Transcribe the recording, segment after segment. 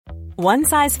One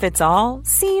size fits all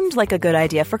seemed like a good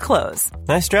idea for clothes.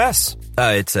 Nice dress.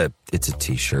 It's a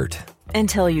t-shirt.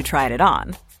 Until you tried it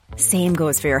on. Same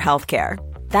goes for your healthcare.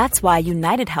 That's why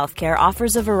United Healthcare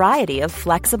offers a variety of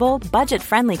flexible,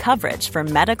 budget-friendly coverage for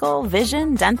medical,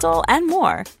 vision, dental, and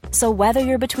more. So whether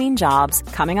you're between jobs,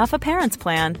 coming off a parent's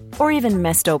plan, or even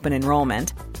missed open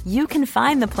enrollment, you can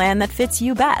find the plan that fits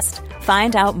you best.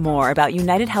 Find out more about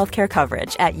United Healthcare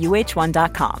coverage at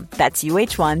uh1.com. That's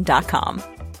uh1.com.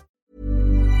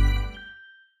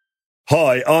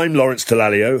 Hi, I'm Lawrence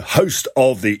Dallaglio, host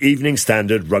of the Evening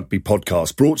Standard Rugby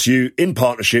Podcast, brought to you in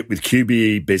partnership with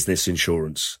QBE Business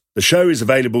Insurance. The show is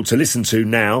available to listen to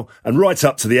now and right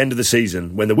up to the end of the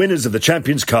season, when the winners of the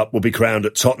Champions Cup will be crowned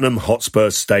at Tottenham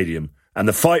Hotspur Stadium, and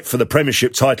the fight for the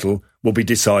Premiership title will be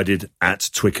decided at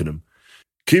Twickenham.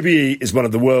 QBE is one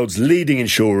of the world's leading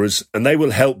insurers, and they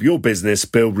will help your business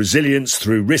build resilience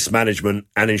through risk management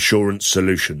and insurance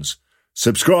solutions.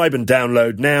 Subscribe and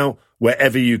download now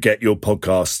wherever you get your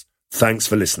podcasts. Thanks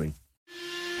for listening.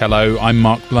 Hello, I'm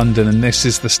Mark Blunden, and this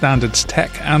is the Standard's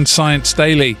Tech and Science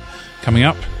Daily. Coming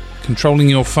up, controlling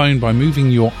your phone by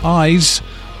moving your eyes.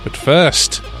 But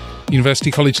first,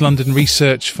 University College London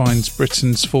research finds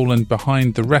Britain's fallen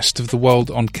behind the rest of the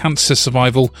world on cancer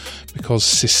survival because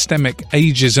systemic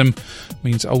ageism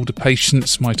means older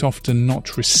patients might often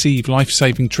not receive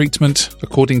life-saving treatment.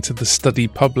 According to the study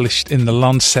published in The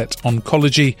Lancet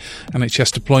Oncology,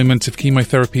 NHS deployment of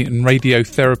chemotherapy and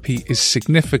radiotherapy is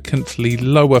significantly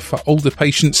lower for older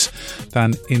patients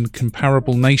than in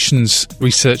comparable nations.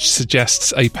 Research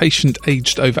suggests a patient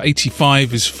aged over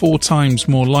 85 is 4 times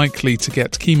more likely to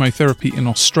get chemotherapy in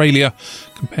Australia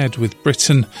compared with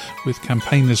Britain, with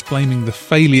campaigners blaming the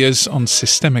failures on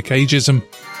systemic ageism.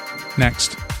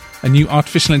 Next, a new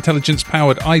artificial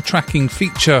intelligence-powered eye-tracking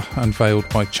feature unveiled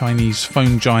by Chinese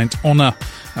phone giant Honor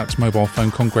at Mobile Phone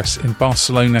Congress in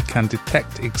Barcelona can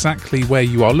detect exactly where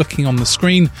you are looking on the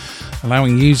screen,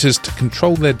 allowing users to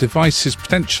control their devices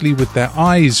potentially with their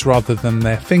eyes rather than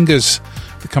their fingers.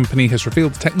 The company has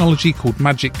revealed the technology, called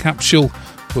Magic Capsule,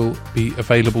 will be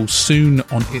available soon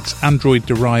on its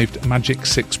Android-derived Magic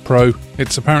 6 Pro.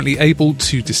 It's apparently able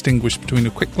to distinguish between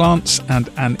a quick glance and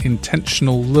an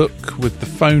intentional look, with the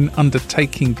phone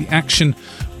undertaking the action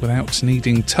without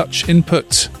needing touch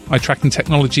input. Eye tracking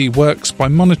technology works by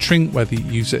monitoring where the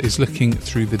user is looking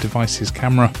through the device's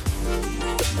camera.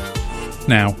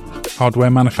 Now,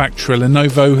 hardware manufacturer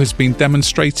Lenovo has been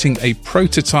demonstrating a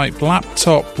prototype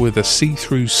laptop with a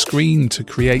see-through screen to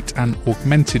create an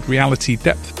augmented reality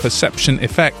depth perception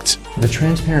effect. The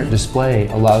transparent display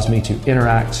allows me to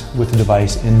interact with the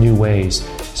device in new ways.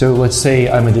 So let's say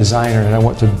I'm a designer and I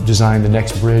want to design the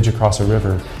next bridge across a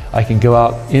river. I can go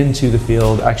out into the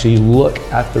field, actually look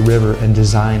at the river and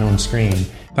design on screen.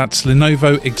 That's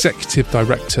Lenovo Executive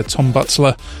Director Tom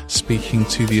Butler speaking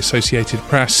to the Associated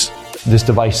Press. This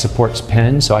device supports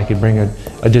pens, so I could bring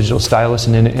a digital stylus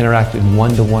and then interact in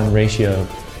 1-to-1 ratio.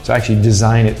 So I actually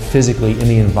design it physically in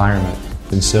the environment.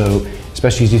 And so,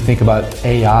 especially as you think about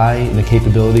AI and the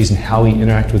capabilities and how we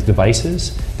interact with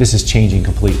devices, this is changing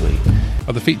completely.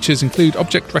 Other features include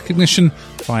object recognition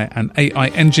via an AI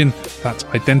engine that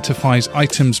identifies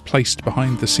items placed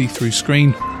behind the see-through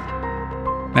screen.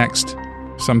 Next,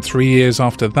 some 3 years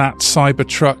after that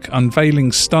Cybertruck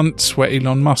unveiling stunt where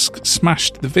Elon Musk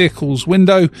smashed the vehicle's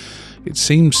window, it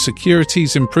seems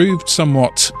security's improved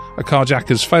somewhat. A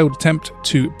carjacker's failed attempt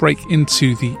to break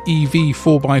into the EV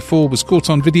 4x4 was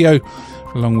caught on video,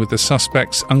 along with the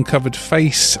suspect's uncovered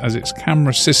face as its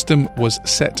camera system was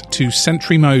set to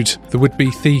sentry mode. The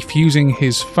would-be thief, using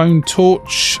his phone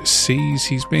torch, sees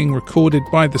he's being recorded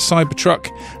by the Cybertruck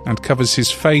and covers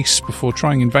his face before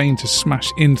trying in vain to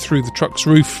smash in through the truck's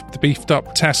roof. The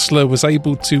beefed-up Tesla was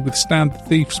able to withstand the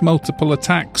thief's multiple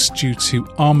attacks due to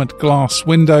armoured glass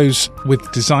windows,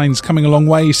 with designs coming a long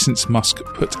way since Musk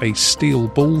put a steel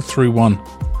ball through one.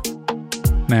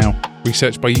 Now,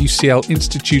 research by UCL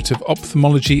Institute of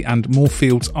Ophthalmology and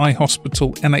Moorfields Eye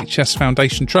Hospital NHS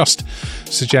Foundation Trust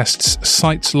suggests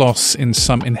sight loss in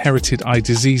some inherited eye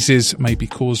diseases may be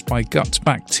caused by gut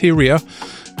bacteria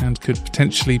and could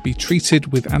potentially be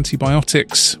treated with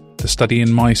antibiotics. The study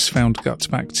in mice found gut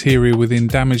bacteria within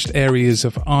damaged areas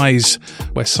of eyes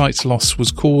where sight loss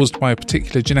was caused by a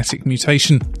particular genetic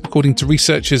mutation. According to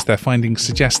researchers, their findings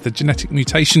suggest the genetic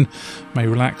mutation may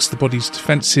relax the body's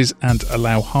defences and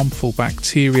allow harmful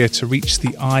bacteria to reach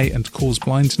the eye and cause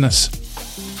blindness.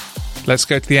 Let's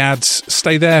go to the ads.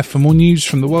 Stay there for more news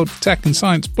from the world of tech and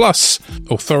science. Plus,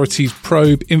 authorities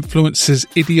probe influencers'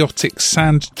 idiotic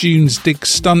sand dunes dig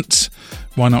stunt.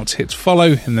 Why not hit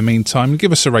follow in the meantime and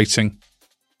give us a rating?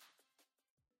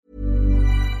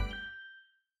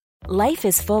 life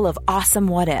is full of awesome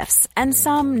what-ifs, and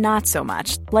some not so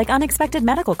much, like unexpected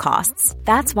medical costs.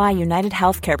 That's why United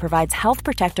Healthcare provides Health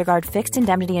Protector Guard fixed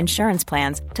indemnity insurance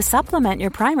plans to supplement your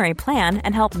primary plan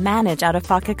and help manage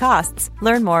out-of-pocket costs.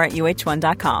 Learn more at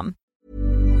uh1.com.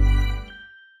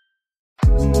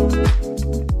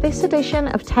 This edition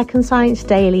of Tech and Science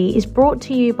Daily is brought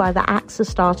to you by the AXA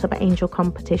Startup Angel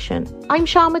Competition. I'm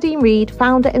Sharmadean Reed,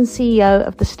 founder and CEO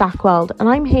of the Stack World, and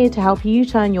I'm here to help you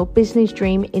turn your business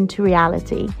dream into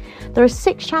reality. There are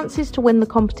 6 chances to win the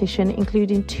competition,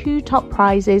 including 2 top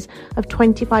prizes of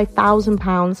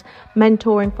 £25,000,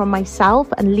 mentoring from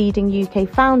myself and leading UK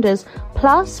founders,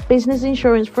 plus business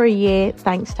insurance for a year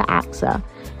thanks to AXA.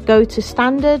 Go to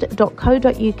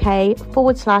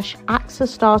standard.co.uk/AXA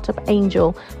Startup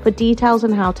Angel for details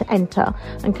on how to enter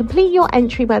and complete your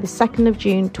entry by the 2nd of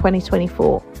June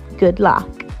 2024. Good luck.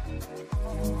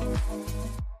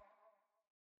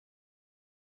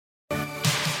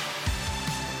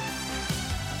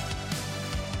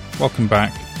 Welcome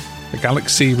back. A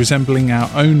galaxy resembling our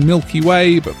own Milky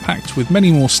Way but packed with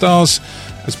many more stars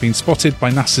has been spotted by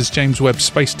NASA's James Webb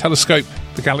Space Telescope.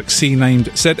 The galaxy, named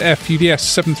ZF-UDS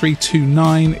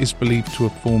 7329, is believed to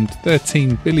have formed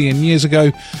 13 billion years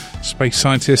ago. Space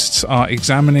scientists are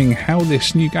examining how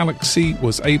this new galaxy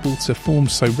was able to form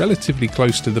so relatively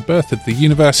close to the birth of the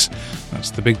universe,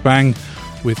 that's the Big Bang,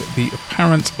 with the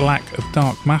apparent lack of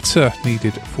dark matter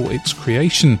needed for its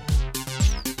creation.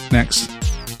 Next,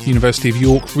 University of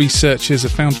York researchers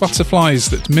have found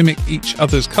butterflies that mimic each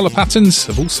other's colour patterns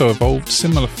have also evolved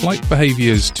similar flight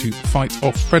behaviours to fight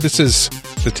off predators.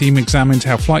 The team examined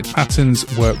how flight patterns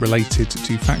were related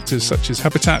to factors such as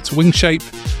habitat, wing shape,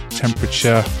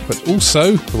 temperature, but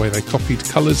also the way they copied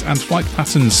colours and flight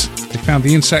patterns. They found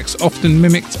the insects often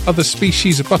mimicked other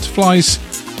species of butterflies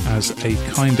as a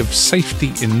kind of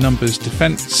safety in numbers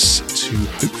defence to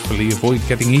hopefully avoid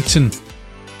getting eaten.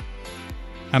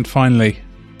 And finally,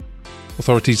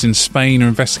 authorities in Spain are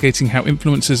investigating how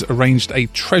influencers arranged a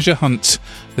treasure hunt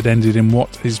that ended in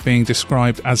what is being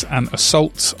described as an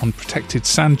assault on protected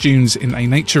sand dunes in a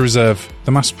nature reserve.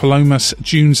 The Maspalomas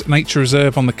Dunes Nature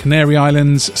Reserve on the Canary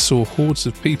Islands saw hordes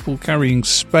of people carrying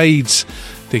spades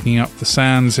digging up the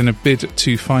sands in a bid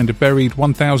to find a buried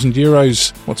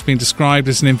 €1,000. What's been described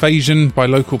as an invasion by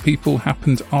local people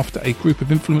happened after a group of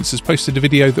influencers posted a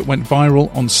video that went viral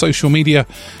on social media,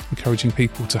 encouraging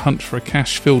people to hunt for a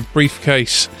cash-filled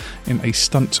briefcase in a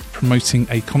stunt promoting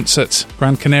a concert.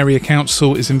 Gran Canaria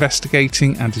Council is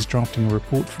investigating and is drafting a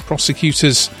report for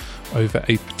prosecutors over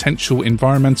a potential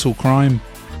environmental crime.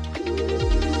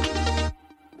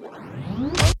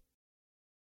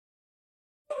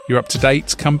 You're up to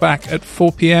date. Come back at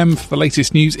 4 p.m. for the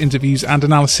latest news, interviews and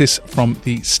analysis from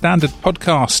the Standard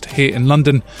podcast here in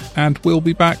London. And we'll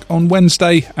be back on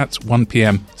Wednesday at 1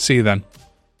 p.m. See you then.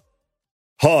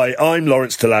 Hi, I'm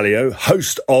Lawrence Dallaglio,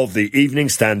 host of the Evening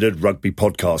Standard Rugby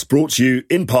podcast, brought to you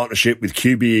in partnership with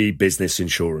QBE Business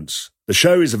Insurance. The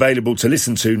show is available to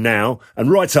listen to now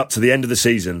and right up to the end of the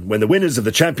season, when the winners of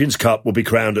the Champions Cup will be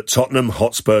crowned at Tottenham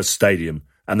Hotspur Stadium,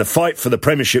 and the fight for the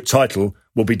Premiership title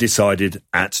will be decided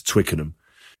at Twickenham.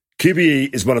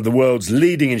 QBE is one of the world's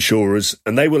leading insurers,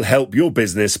 and they will help your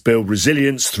business build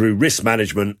resilience through risk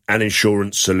management and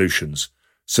insurance solutions.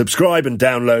 Subscribe and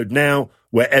download now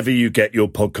wherever you get your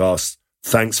podcasts.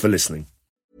 Thanks for listening.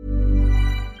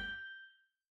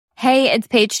 Hey, it's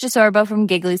Paige DeSorbo from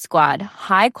Giggly Squad.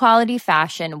 High quality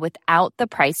fashion without the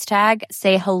price tag.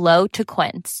 Say hello to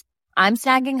Quince. I'm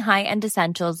snagging high-end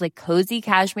essentials like cozy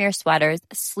cashmere sweaters,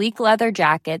 sleek leather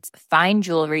jackets, fine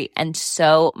jewelry, and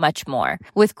so much more.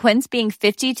 With Quince being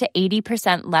 50 to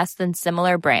 80% less than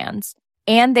similar brands.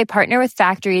 And they partner with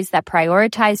factories that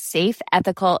prioritize safe,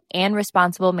 ethical, and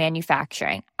responsible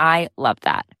manufacturing. I love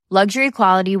that. Luxury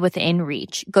quality within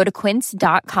reach. Go to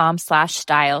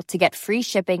quince.com/style to get free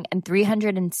shipping and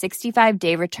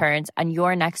 365-day returns on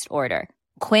your next order.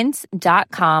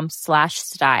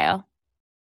 Quince.com/style.